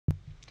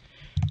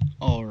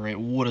Alright,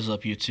 what is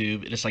up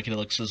YouTube? It is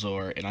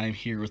Psychedelic and I'm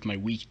here with my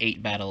Week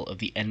 8 battle of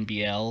the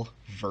NBL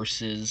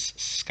versus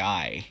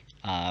Skye,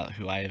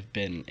 who I have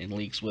been in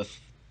leagues with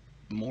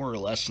more or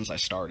less since I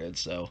started,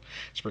 so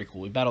it's pretty cool.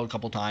 We battled a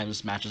couple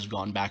times, matches have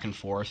gone back and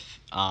forth.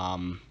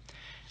 I'm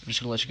just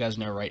going to let you guys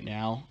know right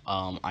now,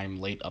 I'm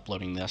late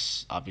uploading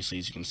this. Obviously,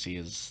 as you can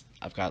see,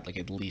 I've got like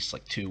at least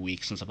like 2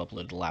 weeks since I've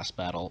uploaded the last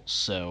battle,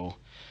 so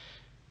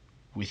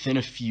within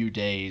a few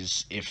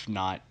days, if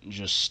not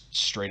just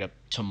straight up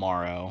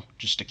tomorrow,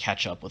 just to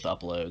catch up with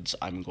uploads,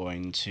 I'm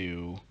going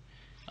to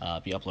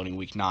be uploading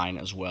week 9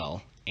 as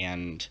well.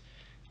 And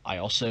I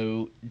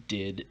also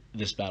did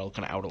this battle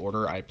kind of out of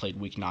order. I played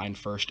week 9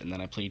 first, and then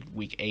I played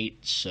week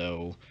 8,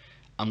 so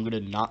I'm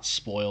going to not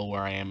spoil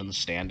where I am in the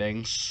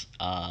standings.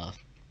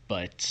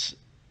 But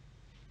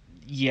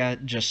yeah,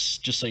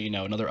 just so you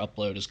know, another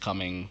upload is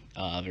coming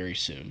very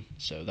soon,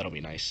 so that'll be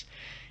nice.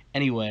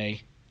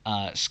 Anyway,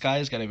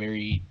 Skye's got a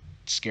very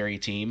scary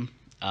team.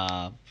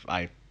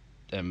 I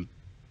am.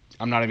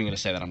 I'm not even going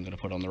to say that I'm going to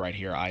put on the right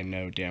here. I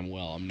know damn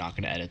well I'm not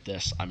going to edit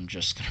this. I'm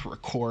just going to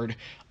record,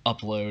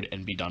 upload,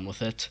 and be done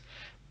with it.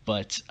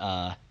 But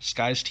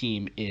Skye's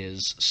team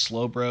is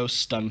Slowbro,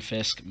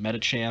 Stunfisk,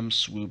 Metacham,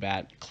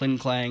 Swoobat,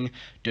 Klinklang,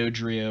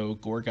 Dodrio,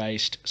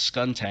 Gorgeist,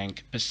 Skuntank,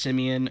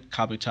 Passimian,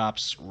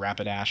 Kabutops,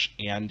 Rapidash,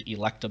 and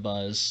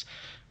Electabuzz,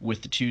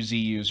 with the two Z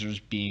users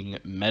being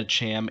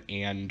Metacham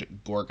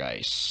and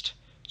Gorgeist.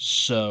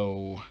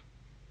 So,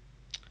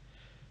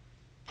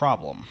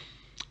 problem.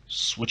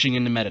 Switching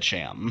into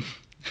Metacham.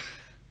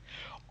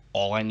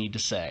 All I need to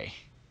say.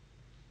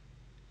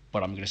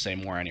 But I'm going to say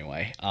more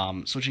anyway.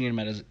 Switching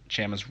into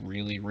Metacham is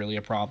really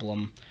a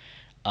problem.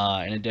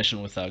 In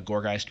addition, with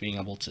Gorgeist being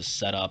able to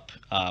set up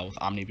with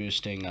Omni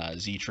boosting,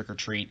 Z Trick or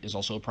Treat is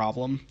also a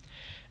problem.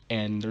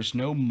 And there's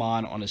no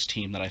Mon on his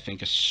team that I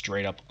think is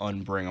straight up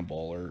unbringable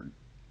or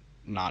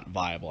not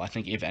viable. I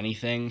think, if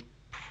anything,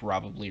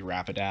 probably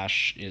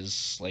Rapidash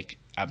is like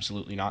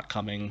absolutely not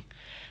coming.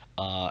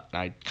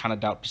 I kind of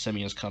doubt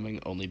Passimian is coming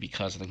only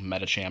because I think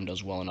Metacham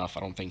does well enough. I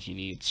don't think he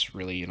needs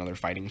really another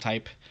fighting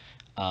type.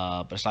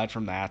 But aside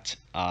from that,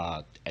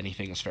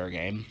 anything is fair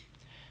game.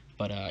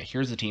 But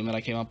here's the team that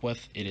I came up with.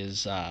 It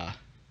is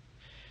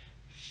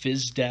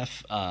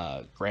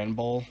Fizdef Grand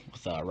Bowl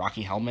with a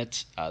Rocky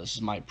Helmet. This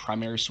is my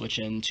primary switch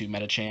in to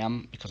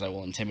Metacham because I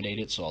will intimidate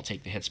it, so I'll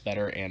take the hits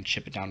better and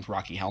chip it down with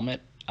Rocky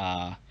Helmet.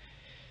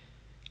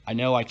 I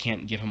know I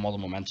can't give him all the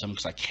momentum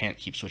because I can't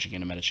keep switching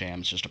into Metacham.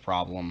 It's just a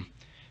problem.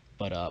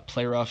 But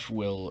Play Rough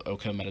will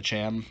Oko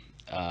Metacham.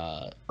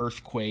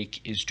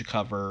 Earthquake is to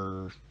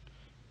cover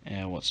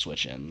what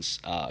switch-ins?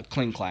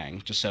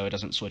 Klinklang, just so it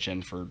doesn't switch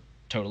in for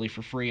totally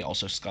for free.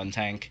 Also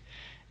Skuntank.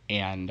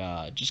 And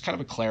just kind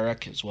of a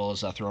cleric, as well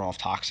as throwing off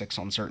toxics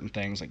on certain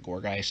things like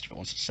Gorgeist if it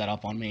wants to set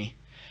up on me.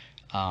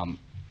 And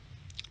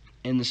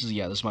this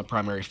is my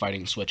primary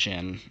fighting switch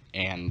in,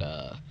 and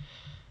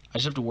I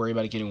just have to worry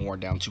about it getting worn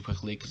down too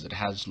quickly because it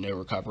has no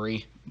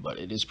recovery, but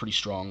it is pretty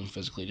strong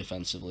physically,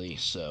 defensively,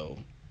 so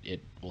it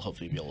will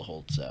hopefully be able to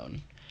hold its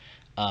own.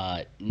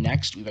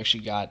 Next, we've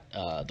actually got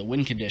the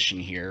win condition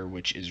here,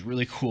 which is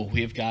really cool.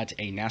 We've got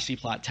a Nasty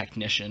Plot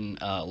Technician,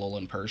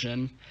 Alolan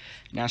Persian,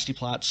 Nasty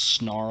Plot,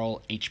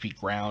 Snarl, HP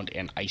Ground,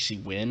 and Icy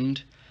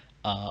Wind.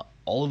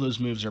 All of those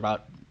moves are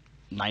about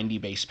 90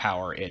 base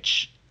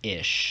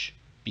power-ish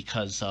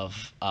because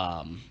of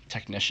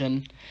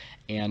Technician,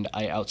 and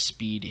I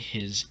outspeed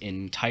his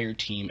entire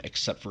team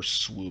except for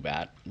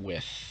Swoobat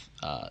with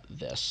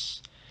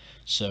this.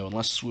 So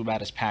unless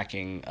Swoobat is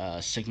packing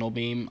Signal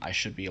Beam, I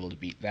should be able to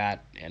beat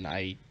that, and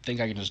I think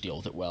I can just deal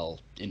with it well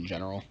in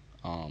general.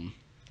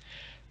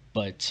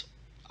 But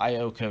I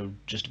OHKO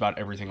just about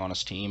everything on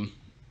his team.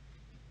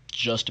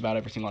 Just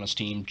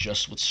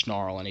with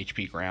Snarl and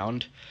HP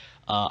Ground.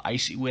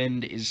 Icy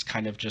Wind is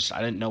kind of just, I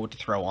didn't know what to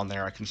throw on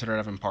there. I considered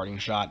having Parting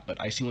Shot, but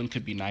Icy Wind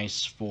could be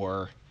nice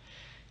for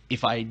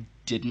if I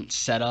didn't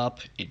set up.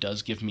 It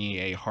does give me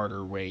a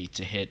harder way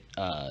to hit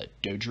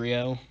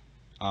Dodrio.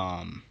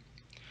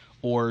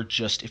 Or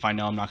just if I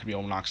know I'm not going to be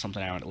able to knock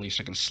something out, at least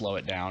I can slow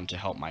it down to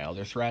help my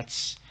other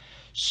threats.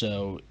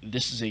 So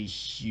this is a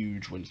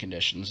huge win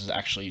condition. This is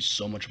actually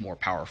so much more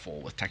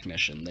powerful with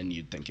Technician than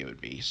you'd think it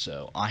would be.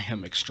 So I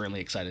am extremely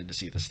excited to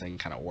see this thing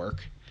kind of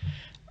work.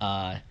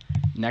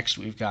 Next,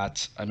 we've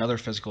got another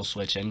physical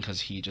switch in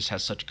because he just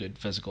has such good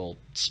physical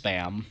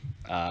spam.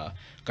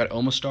 Got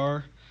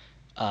Omastar.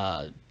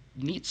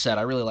 Neat set.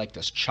 I really like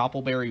this.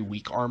 Choppleberry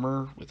Weak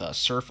Armor with a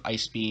Surf,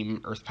 Ice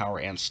Beam, Earth Power,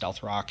 and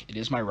Stealth Rock. It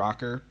is my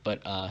rocker,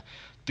 but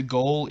the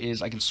goal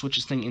is I can switch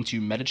this thing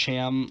into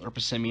Metacham or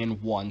Passimian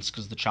once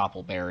because the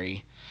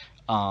Choppleberry,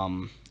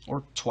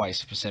 or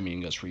twice if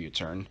Passimian goes for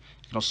U-turn.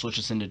 I can also switch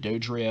this into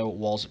Dodrio,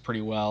 walls it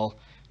pretty well,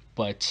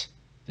 but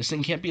this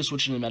thing can't be a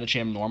switch into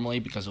Metacham normally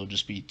because it'll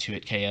just be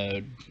 2-hit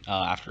KO'd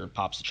after it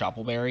pops the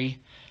Choppleberry,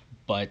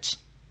 but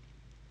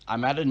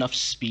I'm at enough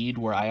speed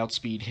where I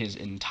outspeed his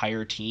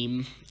entire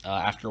team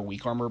after a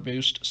weak armor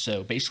boost.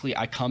 So basically,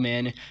 I come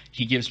in,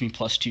 he gives me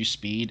 +2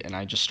 speed, and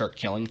I just start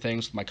killing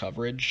things with my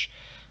coverage.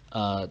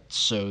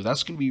 So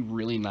that's going to be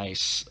really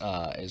nice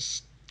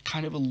as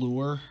kind of a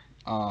lure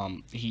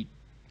He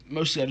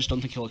mostly I just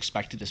don't think he'll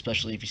expect it,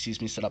 especially if he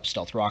sees me set up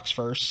Stealth Rocks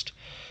first.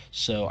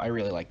 So I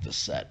really like this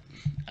set.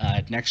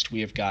 Next,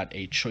 we have got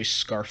a Choice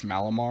Scarf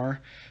Malamar,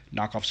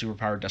 Knockoff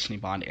Superpower, Destiny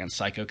Bond, and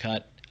Psycho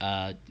Cut.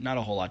 Not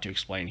a whole lot to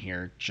explain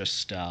here.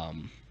 Just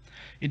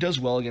it does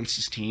well against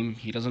his team.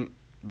 He doesn't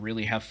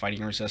really have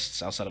fighting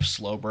resists outside of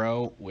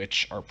Slowbro,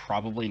 which are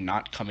probably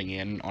not coming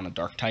in on a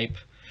Dark type.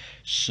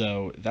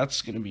 So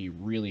that's going to be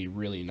really,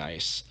 really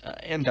nice.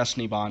 And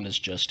Destiny Bond is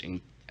just,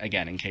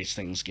 again, in case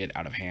things get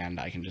out of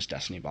hand, I can just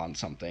Destiny Bond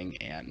something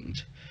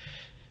and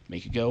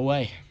make it go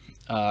away.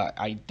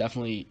 It's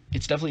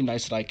definitely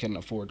nice that I can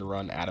afford to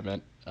run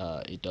Adamant.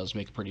 It does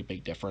make a pretty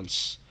big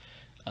difference.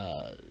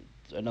 Uh,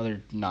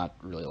 Another not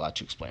really a lot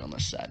to explain on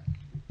this set.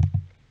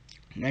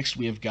 Next,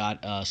 we have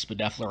got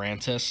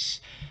Spadef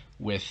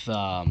with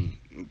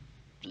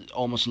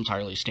almost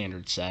entirely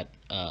standard set.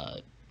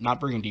 Not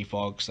bringing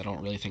default because I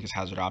don't really think his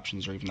hazard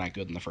options are even that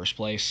good in the first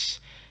place.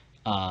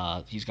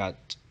 He's got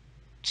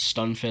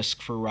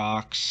Stunfisk for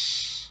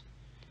rocks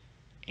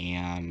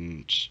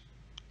and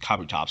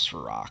Kabutops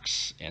for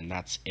rocks, and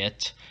that's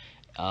it.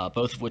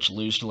 Both of which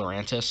lose to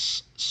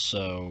Lurantis.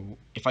 So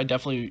if I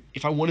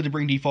wanted to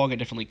bring defog, I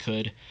definitely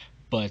could,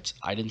 but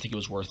I didn't think it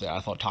was worth it.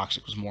 I thought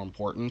Toxic was more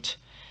important.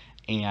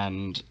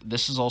 And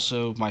this is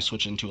also my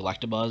switch into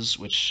Electabuzz,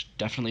 which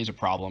definitely is a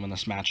problem in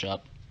this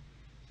matchup,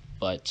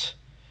 but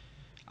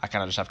I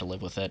kind of just have to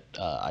live with it.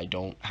 I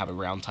don't have a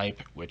ground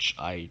type, which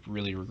I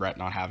really regret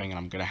not having, and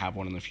I'm going to have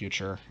one in the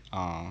future.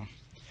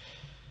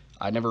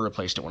 I never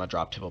replaced it when I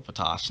dropped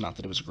Hippopotas. Not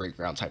that it was a great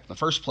ground type in the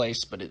first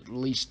place, but it at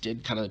least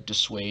did kind of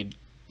dissuade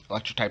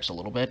electric types a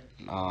little bit,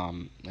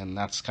 and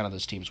that's kind of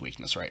this team's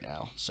weakness right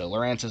now. So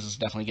Lurantis is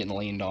definitely getting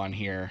leaned on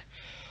here,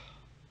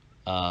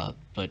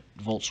 but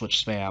Volt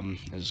Switch spam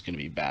is going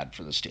to be bad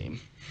for this team.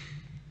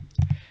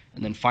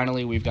 And then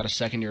finally, we've got a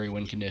secondary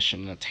win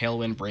condition, a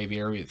Tailwind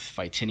Braviary with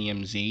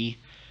Phytinium Z,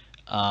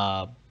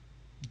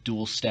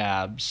 Dual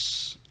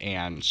Stabs,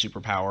 and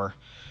Superpower.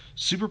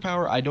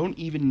 Superpower, I don't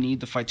even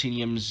need the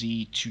Phytinium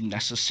Z to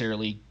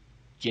necessarily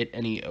get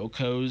any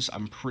Okos.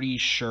 I'm pretty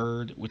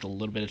sure with a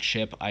little bit of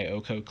chip, I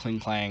Oko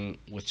Klinklang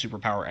with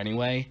Superpower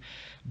anyway.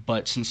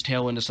 But since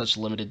Tailwind is such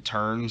limited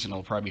turns, and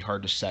it'll probably be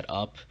hard to set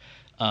up,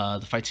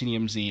 the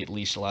Phytinium Z at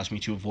least allows me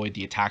to avoid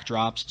the attack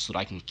drops so that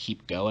I can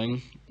keep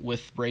going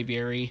with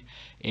Braviary,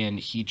 and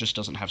he just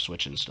doesn't have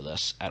switch-ins to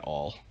this at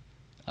all.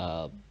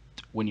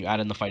 When you add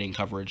in the fighting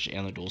coverage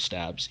and the dual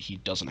stabs, he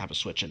doesn't have a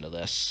switch into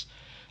this.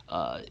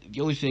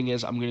 The only thing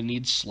is I'm going to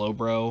need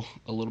Slowbro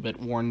a little bit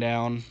worn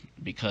down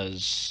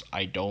because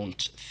I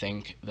don't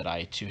think that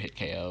I 2-hit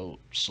KO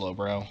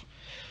Slowbro.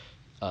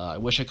 I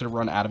wish I could have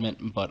run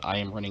Adamant, but I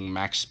am running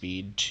max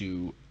speed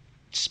to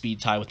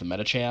speed tie with the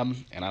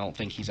Metacham, and I don't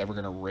think he's ever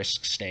going to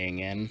risk staying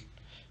in.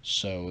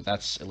 So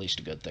that's at least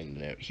a good thing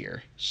to note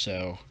here.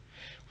 So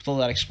with all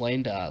that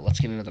explained, let's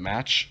get into the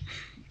match.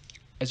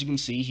 As you can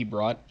see, he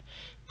brought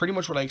pretty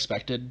much what I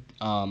expected.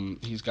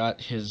 He's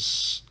got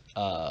his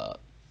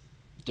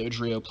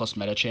Dodrio plus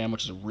Metacham,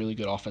 which is a really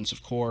good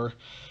offensive core.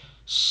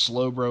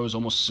 Slowbro is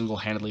almost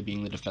single-handedly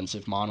being the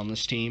defensive mon on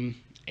this team,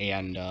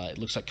 and it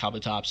looks like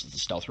Kabutops is the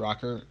stealth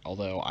rocker,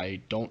 although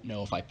I don't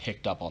know if I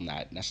picked up on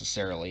that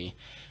necessarily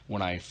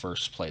when I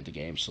first played the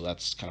game, so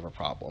that's kind of a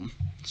problem.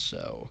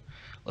 So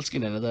let's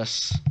get into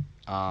this.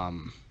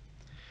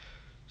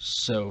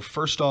 So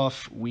first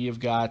off, we have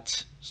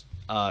got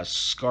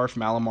Scarf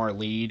Malamar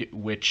lead,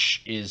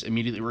 which is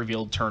immediately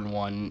revealed turn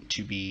 1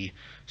 to be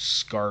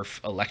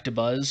Scarf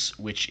Electabuzz,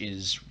 which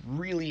is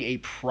really a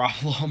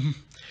problem.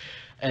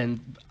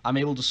 And I'm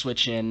able to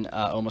switch in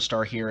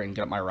Omastar here and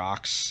get up my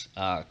rocks.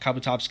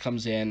 Kabutops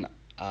comes in.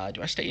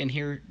 Do I stay in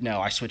here? No,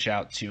 I switch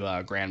out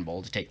to Grand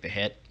Bull to take the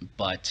hit,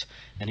 but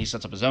then he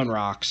sets up his own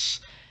rocks,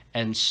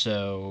 and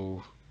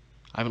so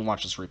I haven't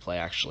watched this replay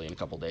actually in a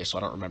couple days, so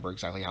I don't remember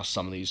exactly how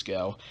some of these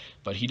go.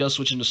 But he does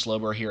switch into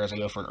Slowbro here as I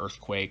go for an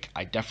Earthquake.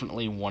 I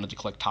definitely wanted to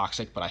click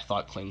Toxic, but I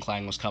thought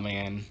Klinklang was coming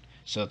in,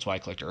 so that's why I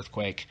clicked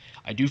Earthquake.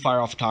 I do fire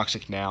off a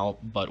Toxic now,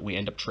 but we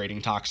end up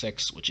trading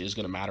Toxics, which is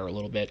going to matter a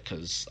little bit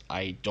because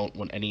I don't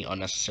want any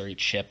unnecessary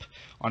chip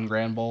on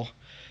Grand Bull.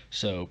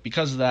 So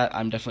because of that,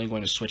 I'm definitely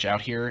going to switch out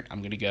here.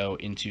 I'm going to go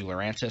into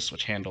Lurantis,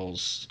 which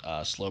handles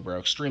Slowbro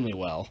extremely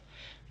well.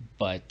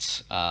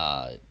 But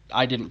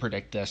I didn't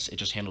predict this. It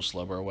just handles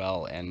Slowbro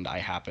well, and I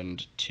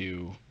happened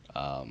to...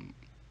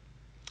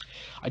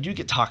 I do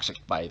get Toxic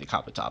by the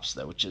Kabutops,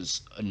 though, which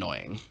is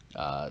annoying.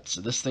 So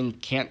this thing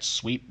can't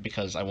sweep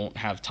because I won't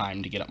have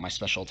time to get up my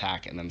special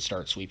attack and then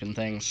start sweeping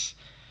things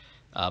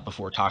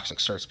before Toxic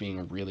starts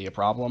being really a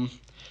problem.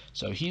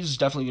 So he's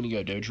definitely going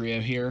to go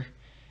Dodrio here,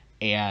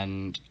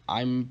 and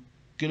I'm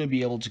going to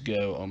be able to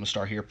go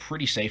Omastar here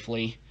pretty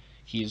safely.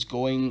 He is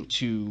going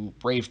to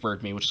Brave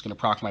Bird me, which is going to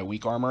proc my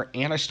weak armor,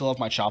 and I still have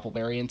my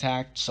Choppleberry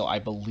intact, so I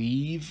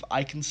believe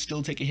I can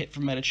still take a hit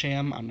from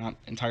Metacham. I'm not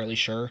entirely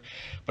sure,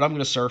 but I'm going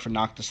to Surf and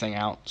knock this thing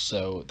out,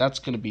 so that's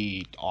going to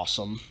be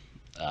awesome.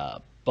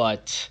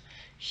 But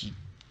he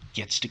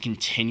gets to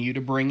continue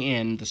to bring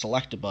in this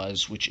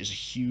Electabuzz, which is a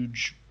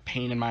huge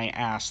pain in my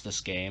ass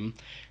this game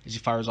is he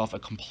fires off a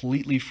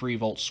completely free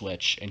Volt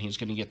Switch, and he's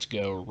going to get to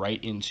go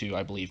right into,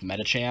 I believe,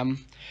 Metacham.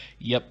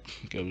 Yep,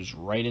 goes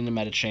right into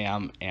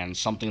Metacham, and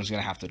something's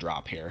going to have to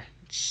drop here.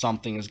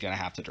 Something is going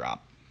to have to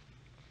drop.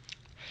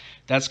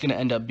 That's going to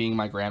end up being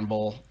my Grand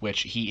Bull,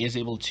 which he is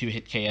able to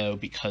hit KO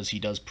because he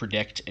does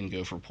predict and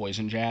go for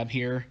Poison Jab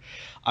here.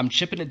 I'm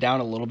chipping it down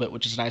a little bit,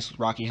 which is nice with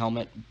Rocky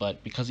Helmet,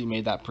 but because he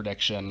made that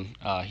prediction,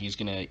 he's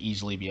going to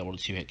easily be able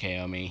to hit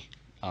KO me.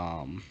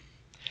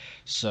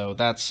 So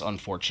that's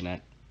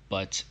unfortunate,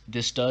 but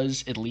this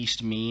does at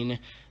least mean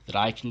that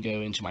I can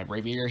go into my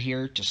Braviary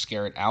here to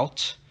scare it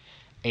out,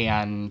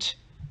 and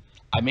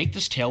I make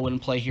this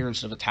Tailwind play here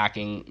instead of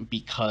attacking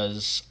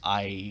because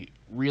I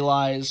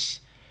realize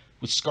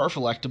with Scarf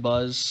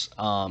Electabuzz,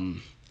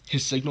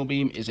 his Signal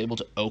Beam is able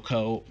to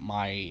OHKO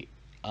my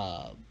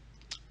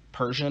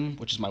Persian,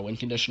 which is my win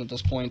condition at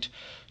this point,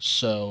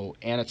 so,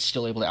 and it's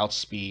still able to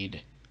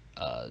outspeed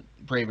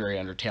Braviary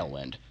under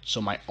Tailwind.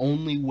 So my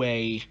only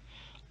way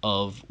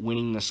of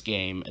winning this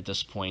game at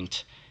this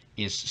point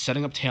is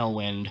setting up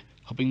Tailwind,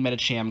 hoping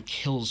Metacham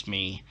kills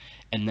me,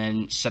 and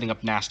then setting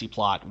up Nasty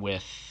Plot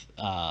with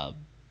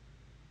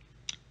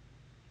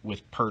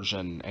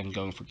Persian and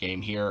going for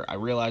game here. I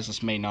realize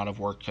this may not have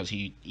worked because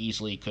he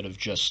easily could have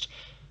just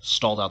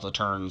stalled out the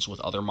turns with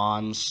other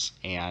Mons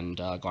and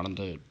gone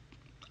into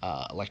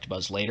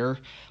Electabuzz later,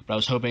 but I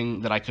was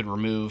hoping that I could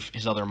remove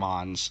his other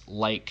Mons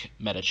like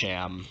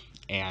Metacham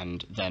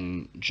and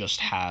then just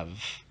have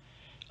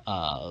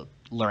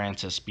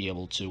Lurantis be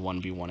able to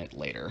 1v1 it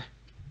later.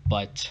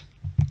 But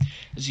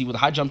see, with a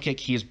high jump kick,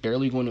 he is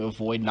barely going to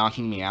avoid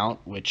knocking me out,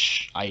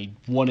 which I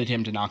wanted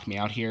him to knock me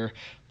out here,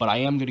 but I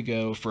am going to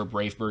go for a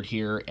Brave Bird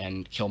here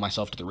and kill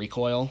myself to the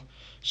recoil.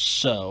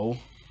 So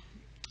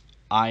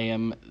I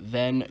am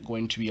then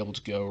going to be able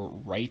to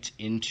go right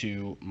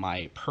into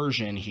my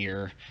Persian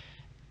here,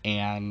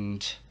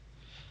 and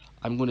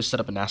I'm going to set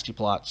up a Nasty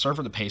Plot. Sorry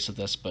for the pace of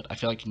this, but I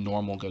feel like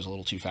normal goes a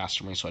little too fast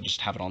for me, so I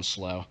just have it on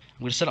slow. I'm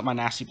going to set up my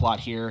Nasty Plot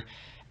here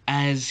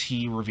as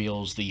he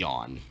reveals the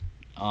Yawn.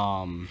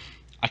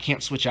 I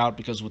can't switch out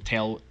because with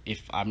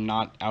if I'm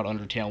not out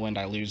under Tailwind,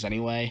 I lose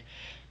anyway.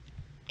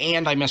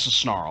 And I miss a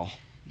Snarl.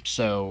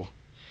 So,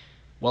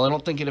 while I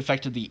don't think it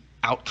affected the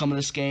outcome of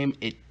this game,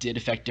 it did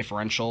affect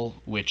differential,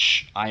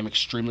 which I am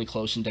extremely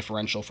close in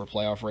differential for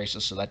playoff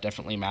races, so that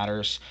definitely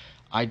matters.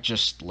 I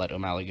just let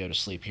O'Malley go to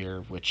sleep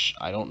here, which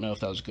I don't know if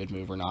that was a good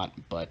move or not,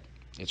 but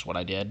it's what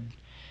I did.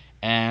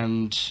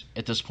 And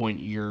at this point,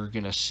 you're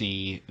going to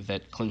see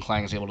that Kling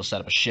Klang is able to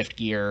set up a shift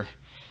gear.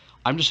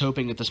 I'm just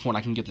hoping at this point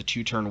I can get the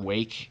 2-turn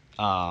Wake,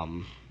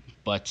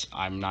 but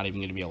I'm not even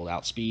going to be able to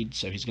outspeed,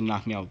 so he's going to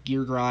knock me out with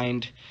Gear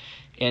Grind.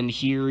 And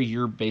here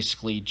you're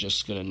basically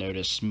just going to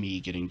notice me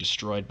getting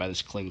destroyed by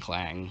this Kling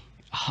Klang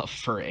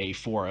for a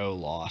 4-0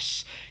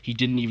 loss. He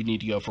didn't even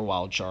need to go for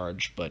Wild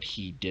Charge, but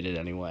he did it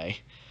anyway.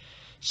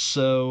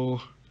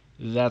 So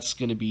that's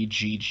going to be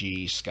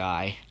GG,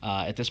 Skye.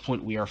 At this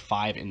point, we are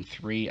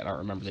 5-3. I don't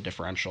remember the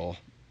differential,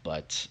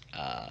 but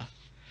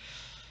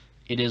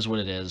it is what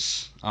it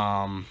is.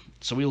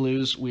 So we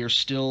lose. We are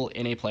still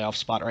in a playoff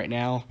spot right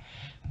now,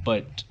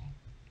 but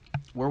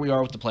where we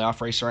are with the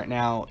playoff race right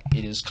now,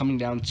 it is coming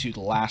down to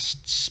the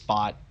last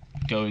spot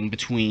going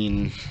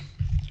between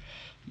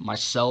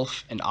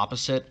myself and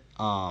Opposite.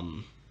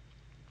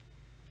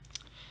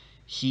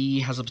 He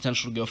has the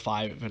potential to go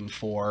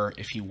 5-4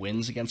 if he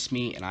wins against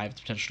me, and I have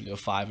the potential to go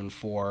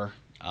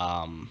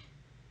 5-4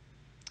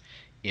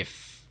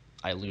 if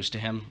I lose to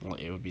him. Well,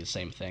 it would be the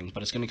same thing,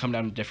 but it's going to come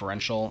down to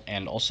differential.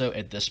 And also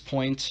at this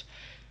point,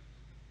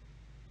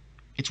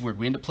 it's weird.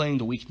 We ended up playing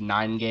the Week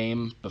 9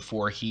 game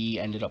before he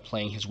ended up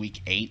playing his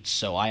Week 8,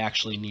 so I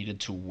actually needed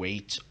to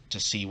wait to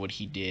see what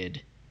he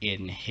did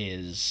in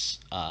his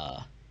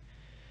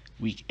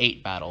Week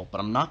 8 battle, but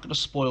I'm not going to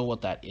spoil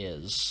what that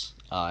is.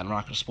 I'm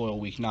not going to spoil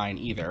Week 9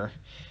 either,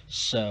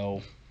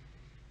 so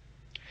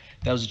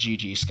that was a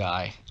GG,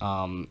 Skye.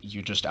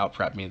 You just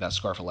out-prepped me. That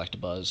Scarf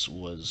Electabuzz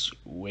was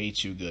way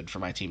too good for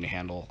my team to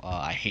handle.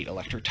 I hate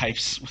electric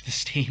types with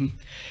this team,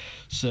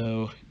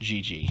 so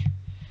GG.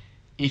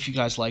 If you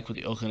guys like what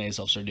the Oakland A's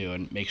elves are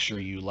doing, make sure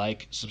you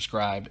like,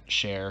 subscribe,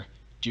 share,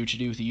 do what you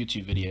do with the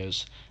YouTube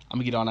videos. I'm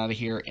going to get on out of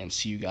here and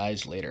see you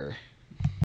guys later.